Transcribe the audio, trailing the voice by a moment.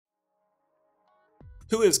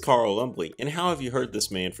Who is Carl Lumbly, and how have you heard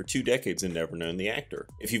this man for 2 decades and never known the actor?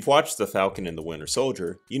 If you've watched The Falcon and the Winter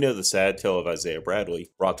Soldier, you know the sad tale of Isaiah Bradley,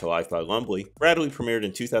 brought to life by Lumbly. Bradley premiered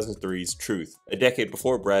in 2003's Truth. A decade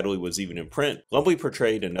before Bradley was even in print, Lumbly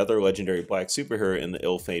portrayed another legendary black superhero in the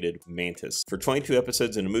ill-fated M.A.N.T.I.S. For 22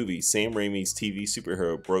 episodes in a movie, Sam Raimi's TV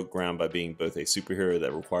superhero broke ground by being both a superhero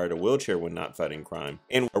that required a wheelchair when not fighting crime,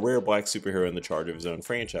 and a rare black superhero in the charge of his own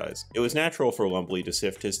franchise. It was natural for Lumbly to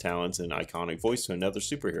sift his talents and iconic voice to another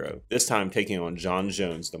superhero, this time taking on John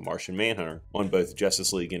Jones, the Martian Manhunter, on both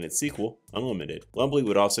Justice League and its sequel, Unlimited. Lumbly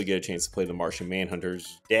would also get a chance to play the Martian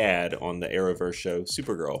Manhunter's dad on the Arrowverse show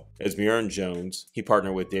Supergirl. As M.A.N.T.I.S Jones, he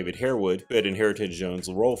partnered with David Harewood, who had inherited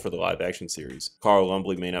Jones' role for the live-action series. Carl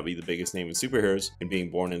Lumbly may not be the biggest name in superheroes, and being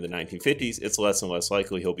born in the 1950s, it's less and less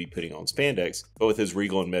likely he'll be putting on spandex, but with his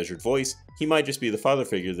regal and measured voice, he might just be the father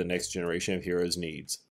figure the next generation of heroes needs.